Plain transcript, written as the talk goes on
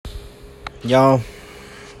Y'all,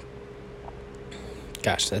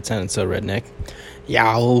 gosh, that sounded so redneck.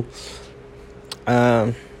 Y'all,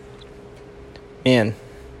 man, God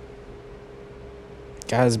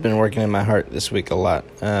has been working in my heart this week a lot.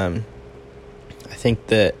 I think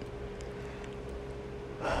that,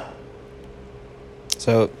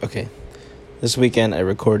 this weekend I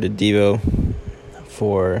recorded Devo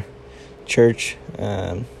for church.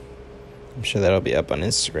 I'm sure that'll be up on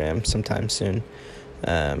Instagram sometime soon.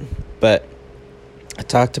 But I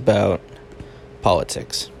talked about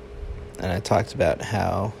politics, and I talked about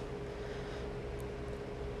how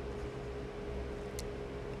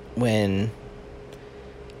when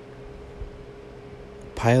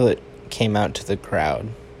Pilate came out to the crowd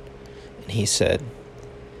and he said,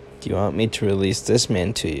 "Do you want me to release this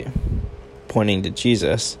man to you?" pointing to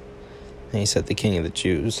Jesus, and he said, "The King of the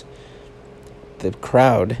Jews." The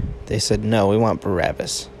crowd, they said, "No, we want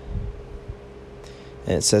Barabbas."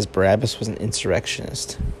 And it says Barabbas was an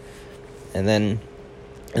insurrectionist. And then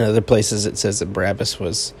in other places it says that Barabbas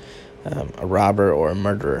was a robber or a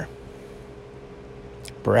murderer.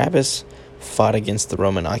 Barabbas fought against the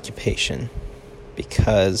Roman occupation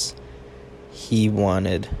because he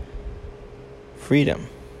wanted freedom.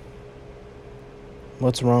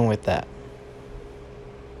 What's wrong with that?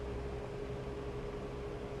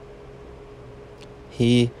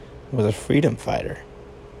 He was a freedom fighter.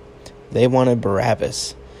 They wanted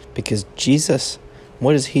Barabbas because Jesus,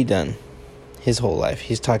 what has he done his whole life?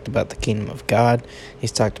 He's talked about the kingdom of God.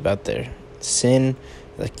 He's talked about their sin,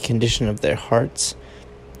 the condition of their hearts,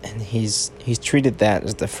 and he's treated that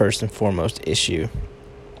as the first and foremost issue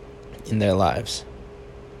in their lives.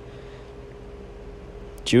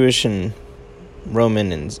 Jewish and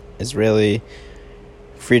Roman and Israeli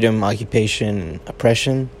freedom, occupation, and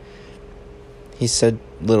oppression, he said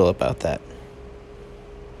little about that.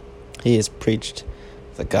 He has preached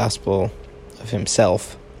the gospel of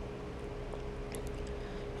himself.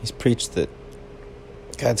 He's preached that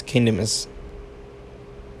God's kingdom is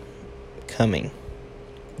coming.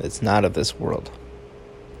 It's not of this world.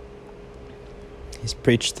 He's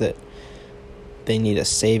preached that they need a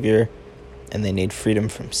savior and they need freedom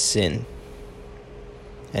from sin.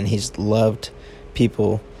 And he's loved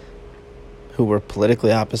people who were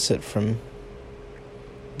politically opposite from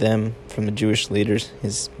them, from the Jewish leaders.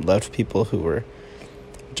 He's loved people who were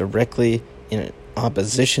directly in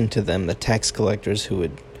opposition to them, the tax collectors who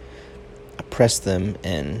would oppress them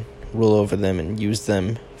and rule over them and use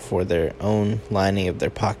them for their own lining of their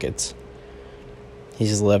pockets.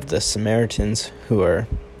 He's loved the Samaritans who are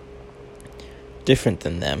different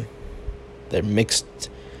than them. They're mixed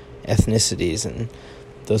ethnicities, and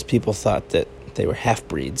those people thought that they were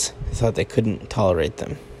half-breeds. They thought they couldn't tolerate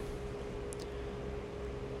them.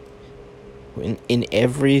 In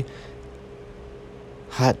every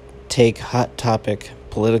hot topic,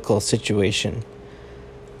 political situation,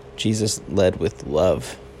 Jesus led with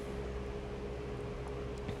love.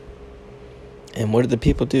 And what did the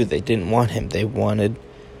people do? They didn't want him. They wanted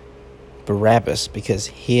Barabbas because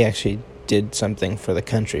he actually did something for the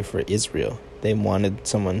country, for Israel. They wanted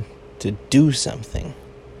someone to do something.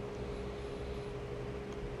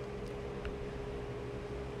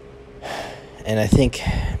 And I think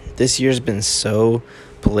this year's been so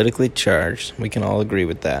politically charged. We can all agree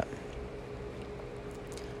with that.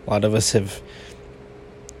 A lot of us have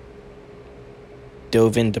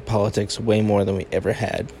dove into politics way more than we ever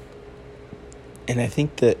had. And I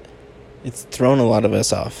think that it's thrown a lot of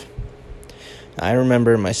us off. I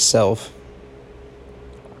remember myself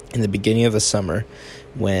in the beginning of the summer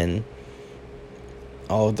when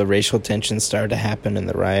all of the racial tensions started to happen and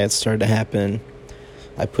the riots started to happen.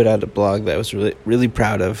 I put out a blog that I was really, really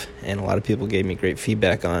proud of, and a lot of people gave me great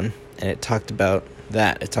feedback on, and it talked about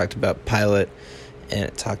that. It talked about Pilate, and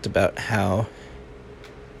it talked about how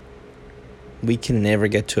we can never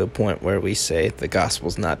get to a point where we say the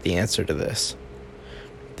gospel's not the answer to this.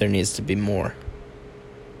 There needs to be more.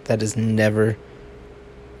 That is never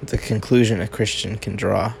the conclusion a Christian can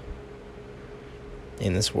draw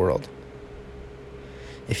in this world.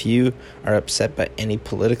 If you are upset by any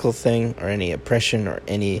political thing or any oppression or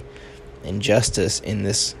any injustice in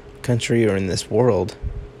this country or in this world,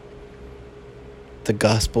 the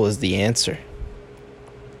gospel is the answer.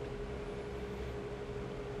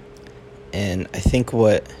 And I think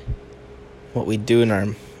what we do in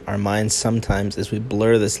our minds sometimes is we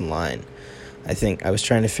blur this line. I think I was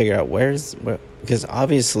trying to figure out because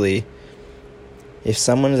obviously if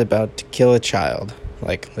someone is about to kill a child,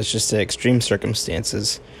 like let's just say extreme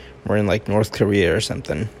circumstances, we're in like North Korea or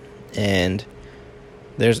something, and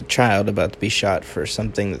there's a child about to be shot for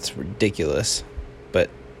something that's ridiculous, but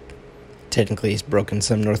technically he's broken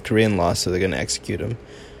some North Korean law, so they're going to execute him.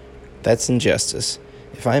 That's injustice.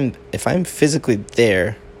 If I'm physically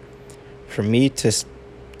there, for me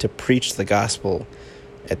to preach the gospel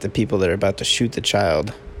at the people that are about to shoot the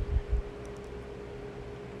child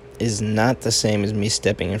is not the same as me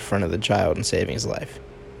stepping in front of the child and saving his life,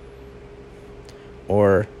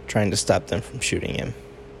 or trying to stop them from shooting him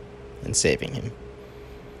and saving him.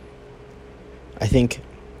 I think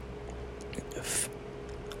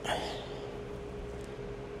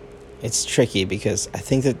it's tricky because I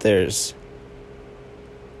think that there's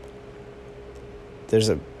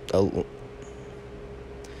a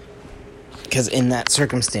because in that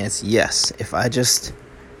circumstance, yes, if I just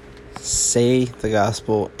say the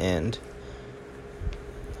gospel and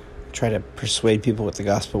try to persuade people with the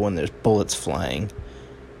gospel when there's bullets flying,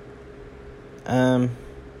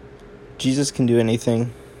 Jesus can do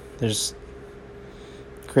anything. There's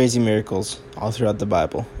crazy miracles all throughout the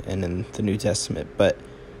Bible and in the New Testament, but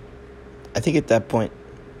I think at that point,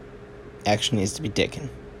 action needs to be taken.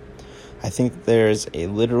 I think there's a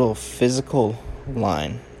literal physical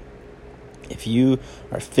line. If you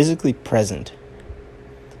are physically present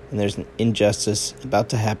and there's an injustice about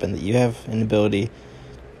to happen that you have an ability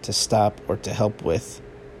to stop or to help with,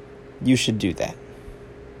 you should do that.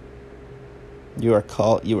 You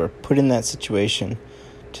are put in that situation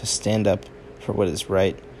to stand up for what is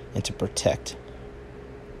right and to protect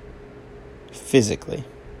physically.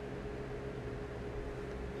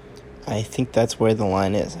 I think that's where the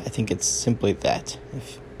line is. I think it's simply that.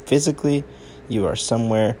 If physically you are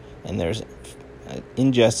somewhere and there's an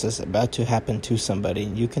injustice about to happen to somebody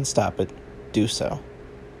and you can stop it, do so.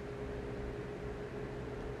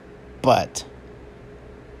 But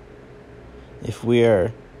if we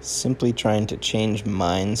are simply trying to change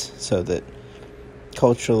minds so that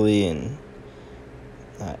culturally and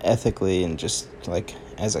ethically and just like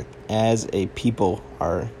as a people,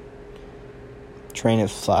 our train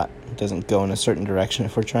of thought doesn't go in a certain direction,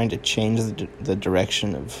 if we're trying to change the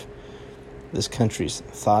direction of this country's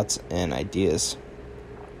thoughts and ideas,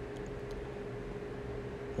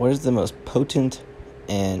 what is the most potent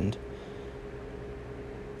and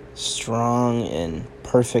strong and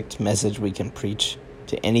perfect message we can preach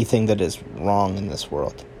to anything that is wrong in this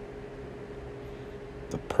world?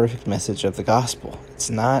 The perfect message of the gospel. It's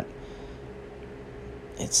not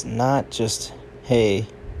just, hey,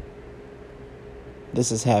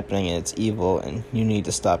 this is happening and it's evil and you need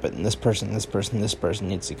to stop it, and this person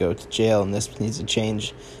needs to go to jail and this needs to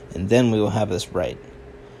change, and then we will have this right.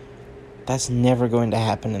 That's never going to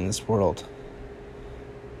happen in this world.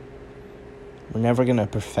 We're never going to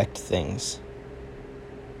perfect things.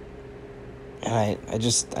 And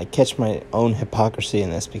I catch my own hypocrisy in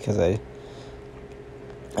this because I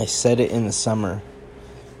said it in the summer,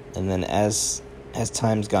 and then as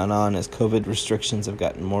time's gone on, as COVID restrictions have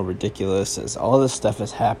gotten more ridiculous, as all this stuff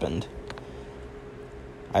has happened,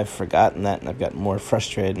 I've forgotten that and I've gotten more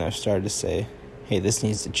frustrated, and I've started to say, hey, this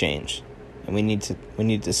needs to change. And we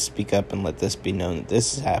need to speak up and let this be known that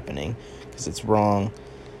this is happening because it's wrong.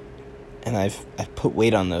 And I've put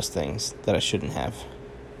weight on those things that I shouldn't have.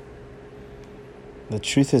 The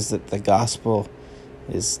truth is that the gospel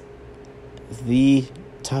is the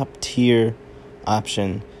top tier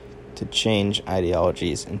option to change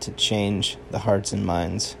ideologies and to change the hearts and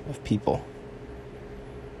minds of people.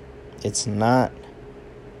 It's not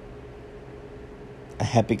a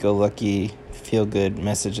happy-go-lucky, feel-good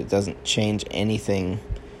message that doesn't change anything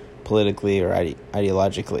politically or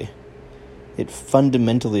ideologically. It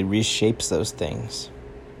fundamentally reshapes those things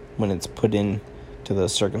when it's put into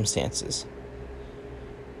those circumstances.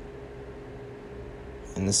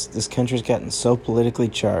 And this country's gotten so politically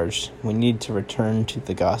charged. We need to return to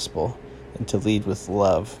the gospel and to lead with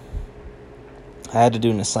love. I had to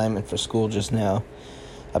do an assignment for school just now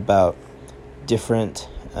about different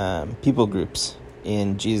people groups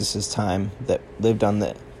in Jesus' time that lived on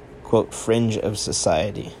the, quote, fringe of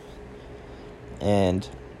society. And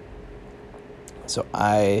so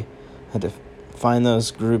I had to find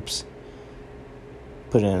those groups,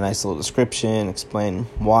 put in a nice little description, explain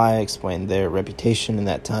why, explain their reputation in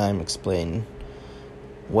that time, explain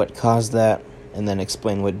what caused that, and then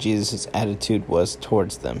explain what Jesus' attitude was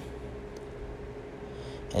towards them.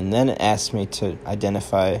 And then it asked me to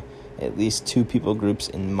identify at least 2 people groups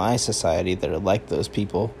in my society that are like those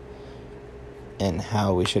people and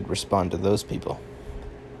how we should respond to those people.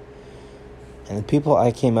 And the people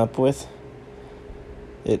I came up with,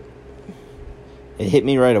 it hit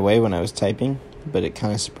me right away when I was typing, but it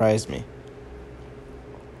kind of surprised me.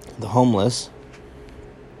 The homeless,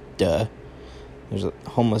 duh. There's a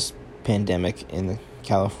homeless pandemic in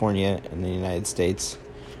California in the United States.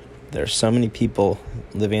 There are so many people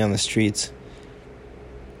living on the streets,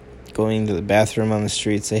 going to the bathroom on the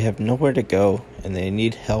streets. They have nowhere to go, and they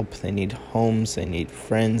need help. They need homes. They need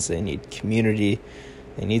friends. They need community.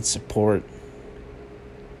 They need support.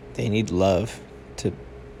 They need love to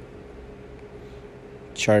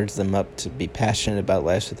charge them up to be passionate about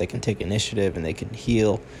life so they can take initiative and they can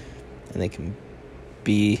heal and they can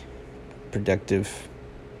be productive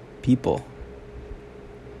people.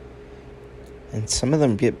 And some of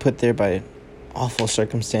them get put there by awful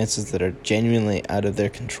circumstances that are genuinely out of their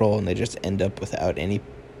control, and they just end up without any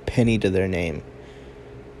penny to their name.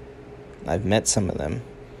 I've met some of them.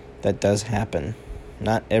 That does happen.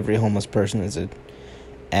 Not every homeless person is an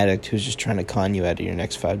addict who's just trying to con you out of your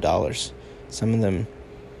next $5. Some of them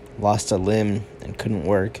lost a limb and couldn't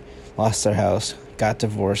work, lost their house, got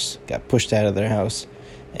divorced, got pushed out of their house,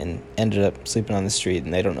 and ended up sleeping on the street,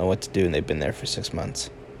 and they don't know what to do, and they've been there for 6 months.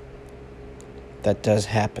 That does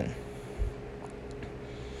happen.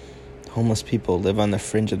 Homeless people live on the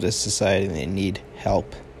fringe of this society, and they need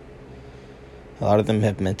help. A lot of them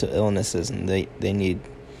have mental illnesses, and they need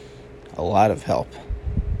a lot of help.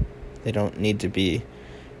 They don't need to be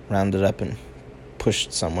rounded up and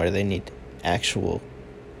pushed somewhere. They need actual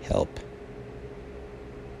help.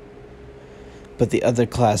 But the other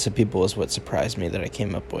class of people is what surprised me that I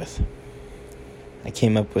came up with. I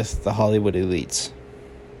came up with the Hollywood elites.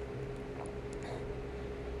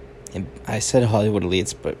 And I said Hollywood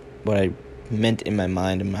elites, but what I meant in my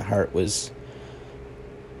mind and my heart was,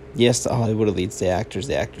 yes, the Hollywood elites, the actors,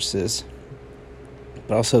 the actresses,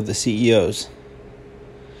 but also the CEOs,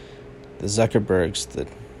 the Zuckerbergs, the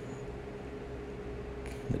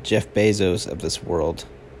Jeff Bezos of this world.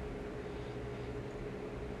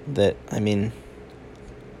 That, I mean,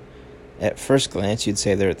 at first glance, you'd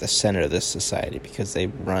say they're at the center of this society because they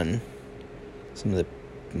run some of the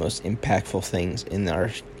most impactful things in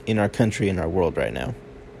our country, in our world right now.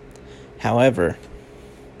 However,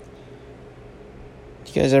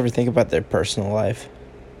 do you guys ever think about their personal life?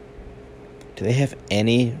 Do they have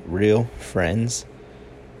any real friends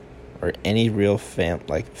or any real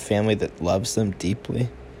family that loves them deeply?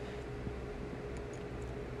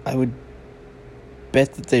 I would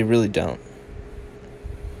bet that they really don't.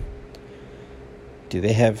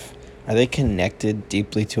 Are they connected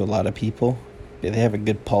deeply to a lot of people? Do they have a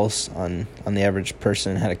good pulse on the average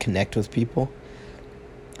person and how to connect with people?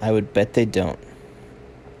 I would bet they don't.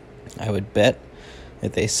 I would bet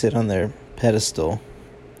that they sit on their pedestal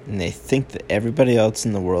and they think that everybody else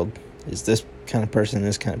in the world is this kind of person,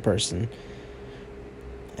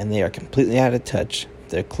 and they are completely out of touch.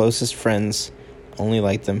 Their closest friends only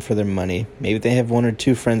like them for their money. Maybe they have one or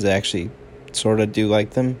two friends that actually sort of do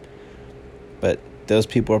like them, but those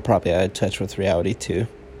people are probably out of touch with reality too.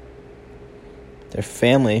 Their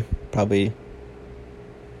family probably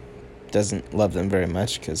doesn't love them very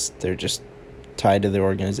much because they're just tied to their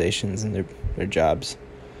organizations and their jobs.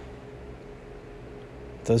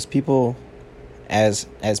 Those people, as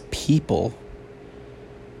people,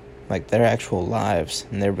 like their actual lives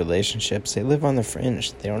and their relationships, they live on the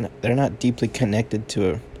fringe. They're not deeply connected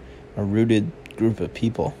to a rooted group of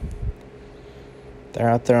people. They're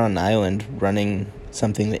out there on an island running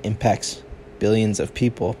something that impacts billions of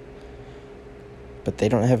people, but they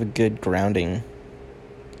don't have a good grounding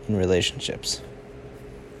in relationships.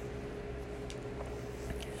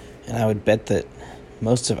 And I would bet that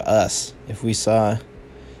most of us, if we saw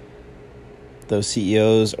those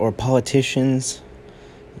CEOs or politicians,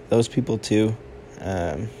 those people too,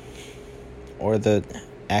 or the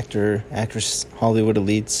actress Hollywood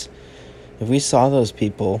elites, if we saw those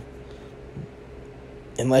people,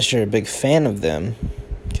 unless you're a big fan of them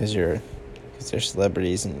because they're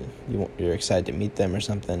celebrities and you're excited to meet them or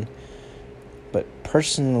something, but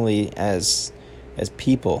personally as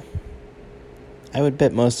people, I would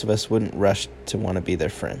bet most of us wouldn't rush to want to be their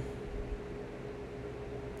friend.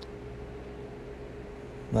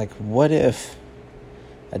 Like, what if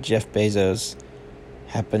a Jeff Bezos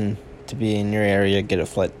happened to be in your area, get a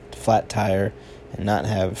flat tire, and not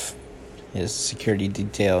have his security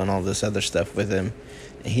detail and all this other stuff with him?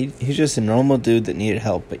 He's just a normal dude that needed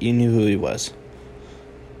help, but you knew who he was.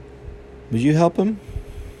 Would you help him?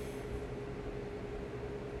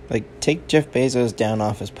 Like, take Jeff Bezos down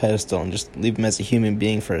off his pedestal and just leave him as a human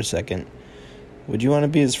being for a second. Would you want to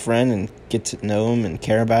be his friend and get to know him and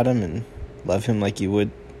care about him and love him like you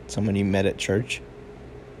would someone you met at church?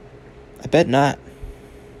 I bet not.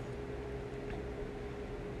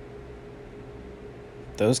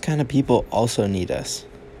 Those kind of people also need us.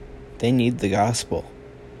 They need the gospel.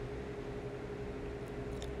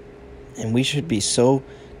 And we should be so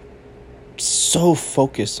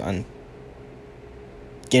focused on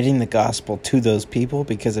getting the gospel to those people,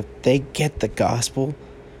 because if they get the gospel,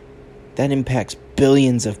 that impacts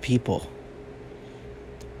billions of people.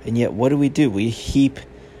 And yet, what do? We heap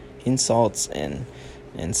insults and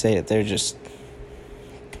say that they're just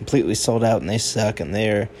completely sold out and they suck and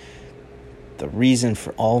they're the reason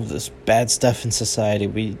for all of this bad stuff in society.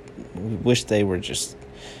 We wish they were just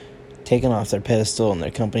taken off their pedestal and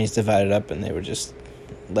their companies divided up and they were just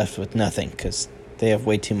left with nothing because they have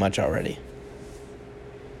way too much already.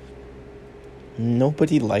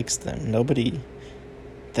 Nobody likes them. Nobody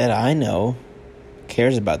that I know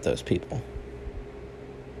cares about those people.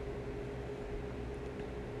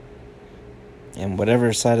 And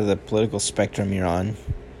whatever side of the political spectrum you're on,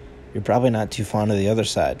 you're probably not too fond of the other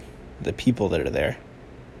side, the people that are there.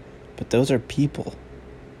 But those are people.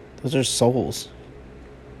 Those are souls.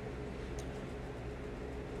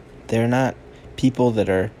 They're not people that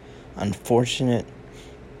are unfortunate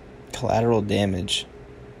collateral damage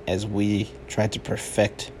as we try to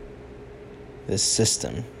perfect this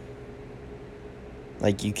system.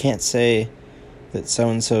 Like, you can't say that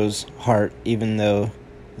so-and-so's heart, even though,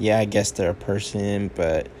 yeah, I guess they're a person,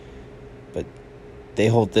 but they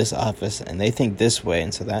hold this office and they think this way,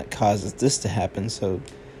 and so that causes this to happen. So,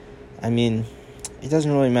 I mean, it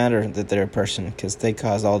doesn't really matter that they're a person because they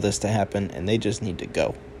cause all this to happen and they just need to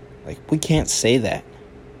go. Like, we can't say that.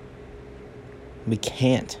 We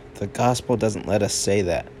can't. The gospel doesn't let us say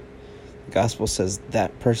that. The gospel says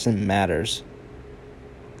that person matters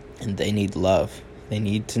and they need love. They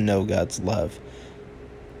need to know God's love.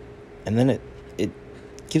 And then it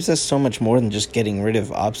gives us so much more than just getting rid of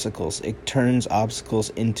obstacles. It turns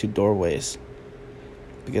obstacles into doorways.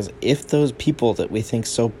 Because if those people that we think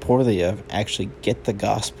so poorly of actually get the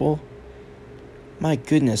gospel, my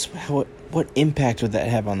goodness, what impact would that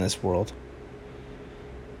have on this world?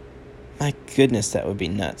 My goodness, that would be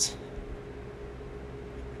nuts.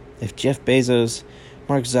 If Jeff Bezos,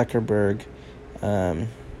 Mark Zuckerberg,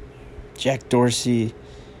 Jack Dorsey,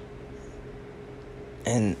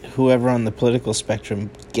 and whoever on the political spectrum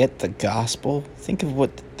get the gospel, think of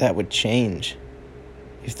what that would change.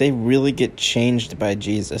 If they really get changed by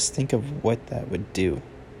Jesus, think of what that would do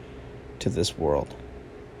to this world.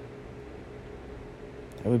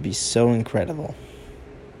 That would be so incredible.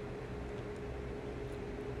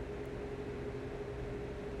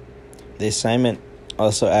 The assignment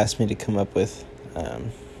also asked me to come up with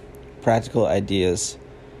practical ideas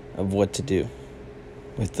of what to do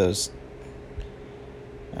with those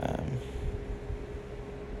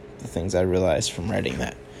the things I realized from writing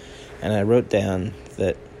that. And I wrote down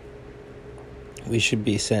that we should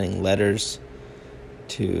be sending letters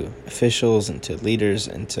to officials and to leaders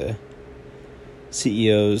and to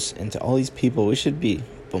CEOs and to all these people. We should be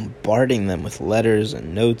bombarding them with letters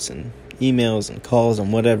and notes and emails and calls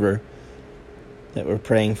and whatever, that we're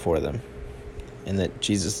praying for them and that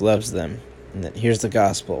Jesus loves them and that here's the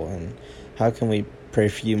gospel and how can we pray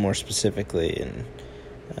for you more specifically. And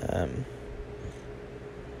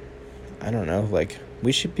I don't know, like,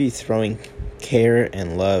 we should be throwing care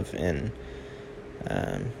and love and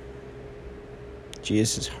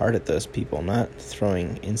Jesus' heart at those people, not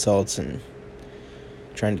throwing insults and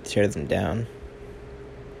trying to tear them down.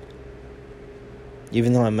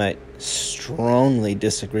 Even though I might strongly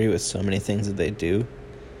disagree with so many things that they do,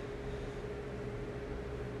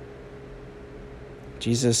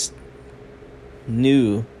 Jesus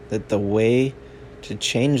knew that the way to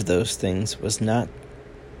change those things was not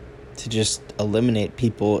to just eliminate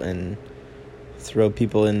people and throw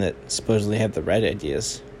people in that supposedly have the right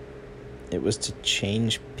ideas. It was to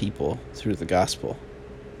change people through the gospel.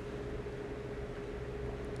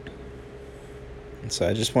 And so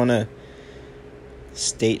I just want to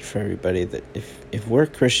state for everybody that if we're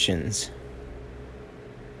Christians,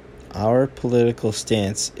 our political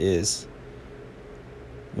stance is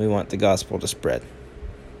we want the gospel to spread.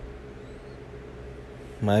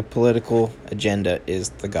 My political agenda is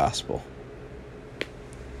the gospel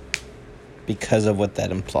because of what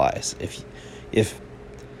that implies. If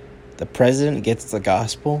the president gets the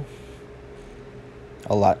gospel,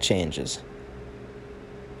 a lot changes.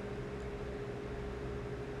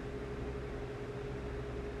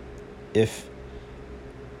 If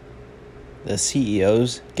the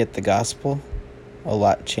CEOs get the gospel, a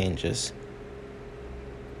lot changes.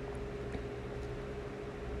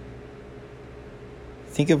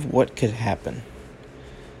 Think of what could happen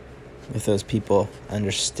if those people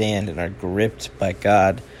understand and are gripped by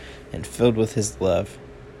God and filled with His love,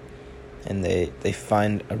 and they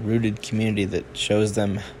find a rooted community that shows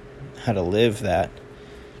them how to live that,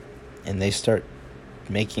 and they start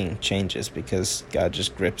making changes because God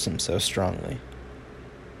just grips them so strongly.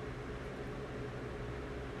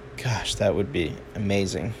 gosh, that would be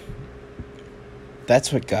amazing.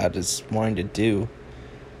 That's what God is wanting to do.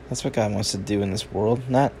 That's what God wants to do in this world.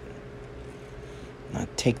 Not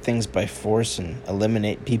take things by force and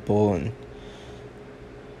eliminate people and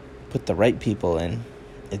put the right people in.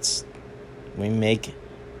 We make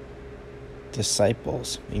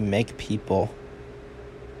disciples. We make people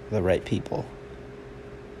the right people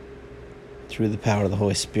through the power of the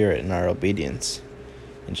Holy Spirit and our obedience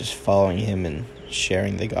and just following Him and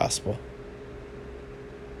sharing the gospel.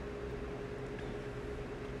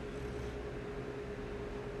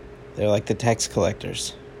 They're like the tax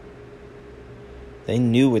collectors. They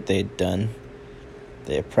knew what they had done.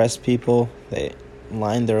 They oppressed people. They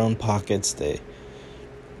lined their own pockets. They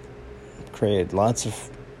created lots of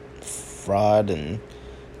fraud and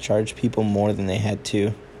charged people more than they had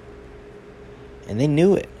to. And they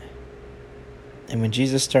knew it. And when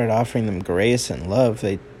Jesus started offering them grace and love,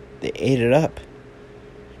 they ate it up.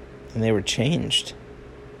 And they were changed.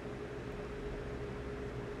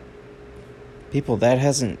 People, that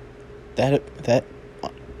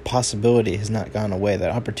possibility has not gone away.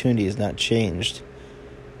 That opportunity has not changed.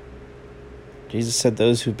 Jesus said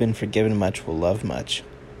those who've been forgiven much will love much.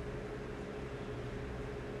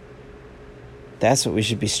 That's what we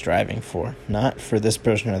should be striving for. Not for this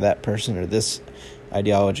person or that person or this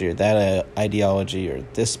ideology or that ideology or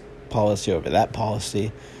this policy over that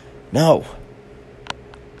policy. No.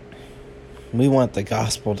 We want the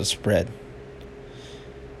gospel to spread.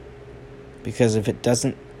 Because if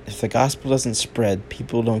the gospel doesn't spread,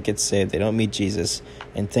 people don't get saved, they don't meet Jesus,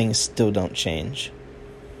 and things still don't change.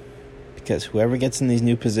 Because whoever gets in these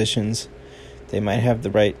new positions, they might have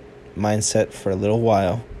the right mindset for a little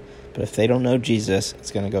while, but if they don't know Jesus,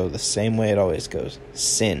 it's going to go the same way it always goes.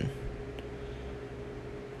 Sin.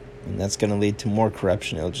 And that's going to lead to more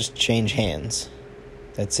corruption. It'll just change hands.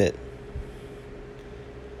 That's it.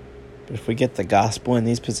 But if we get the gospel in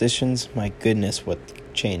these positions, my goodness, what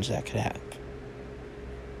change that could have.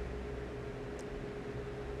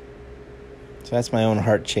 So that's my own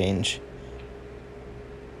heart change.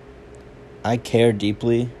 I care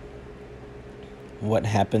deeply what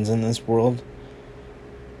happens in this world,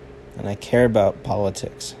 and I care about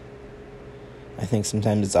politics. I think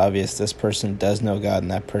sometimes it's obvious this person does know God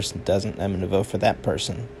and that person doesn't. I'm going to vote for that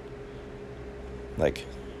person. Like,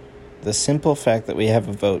 the simple fact that we have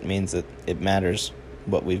a vote means that it matters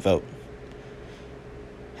what we vote.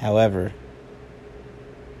 However,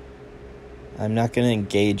 I'm not going to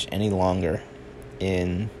engage any longer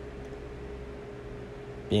in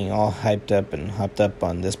being all hyped up and hopped up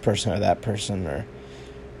on this person or that person, or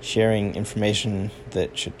sharing information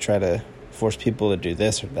that should try to force people to do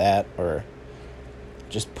this or that, or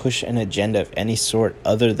just push an agenda of any sort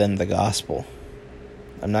other than the gospel.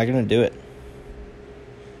 I'm not going to do it.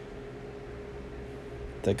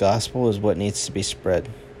 The gospel is what needs to be spread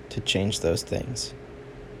to change those things.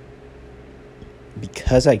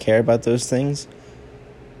 Because I care about those things,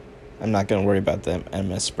 I'm not going to worry about them. I'm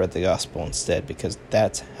going to spread the gospel instead, because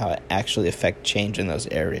that's how it actually affects change in those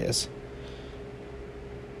areas.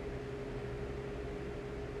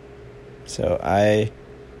 So I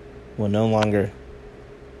will no longer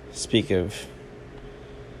speak of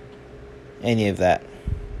any of that,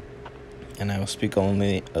 and I will speak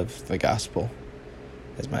only of the gospel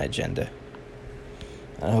as my agenda.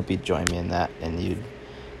 I hope you'd join me in that, and you'd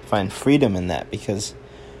find freedom in that, because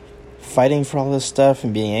fighting for all this stuff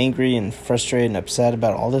and being angry and frustrated and upset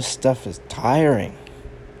about all this stuff is tiring.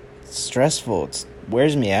 It's stressful. It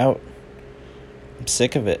wears me out. I'm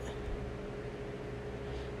sick of it.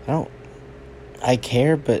 I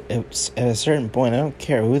care, but at a certain point, I don't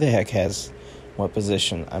care who the heck has what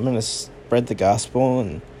position. I'm going to spread the gospel,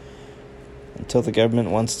 and until the government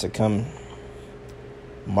wants to come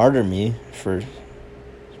martyr me for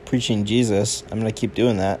preaching Jesus, I'm going to keep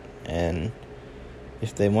doing that. And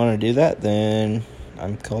if they want to do that, then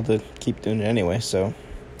I'm called to keep doing it anyway. So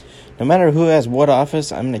no matter who has what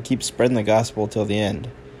office, I'm going to keep spreading the gospel till the end.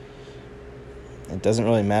 It doesn't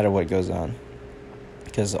really matter what goes on,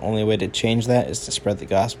 because the only way to change that is to spread the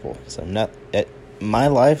gospel. So my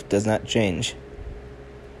life does not change.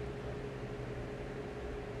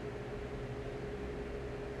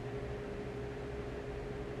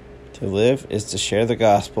 To live is to share the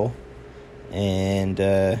gospel, and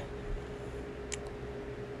if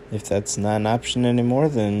that's not an option anymore,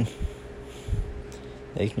 then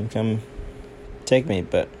they can come take me.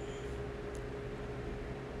 But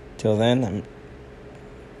till then, I'm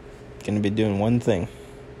going to be doing one thing,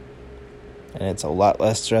 and it's a lot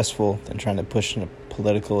less stressful than trying to push a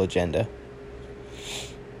political agenda.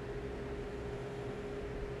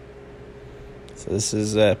 So this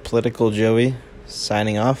is Political Joey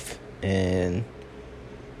signing off. and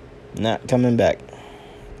not coming back.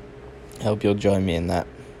 I hope you'll join me in that.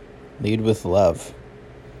 Lead with love.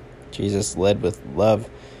 Jesus led with love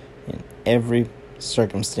in every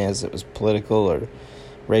circumstance that was political or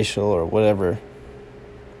racial or whatever.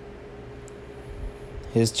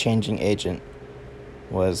 His changing agent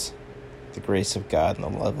was the grace of God and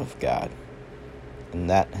the love of God. And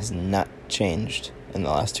that has not changed in the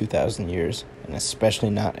last 2,000 years, and especially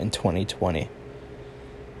not in 2020.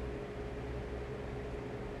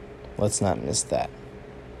 Let's not miss that.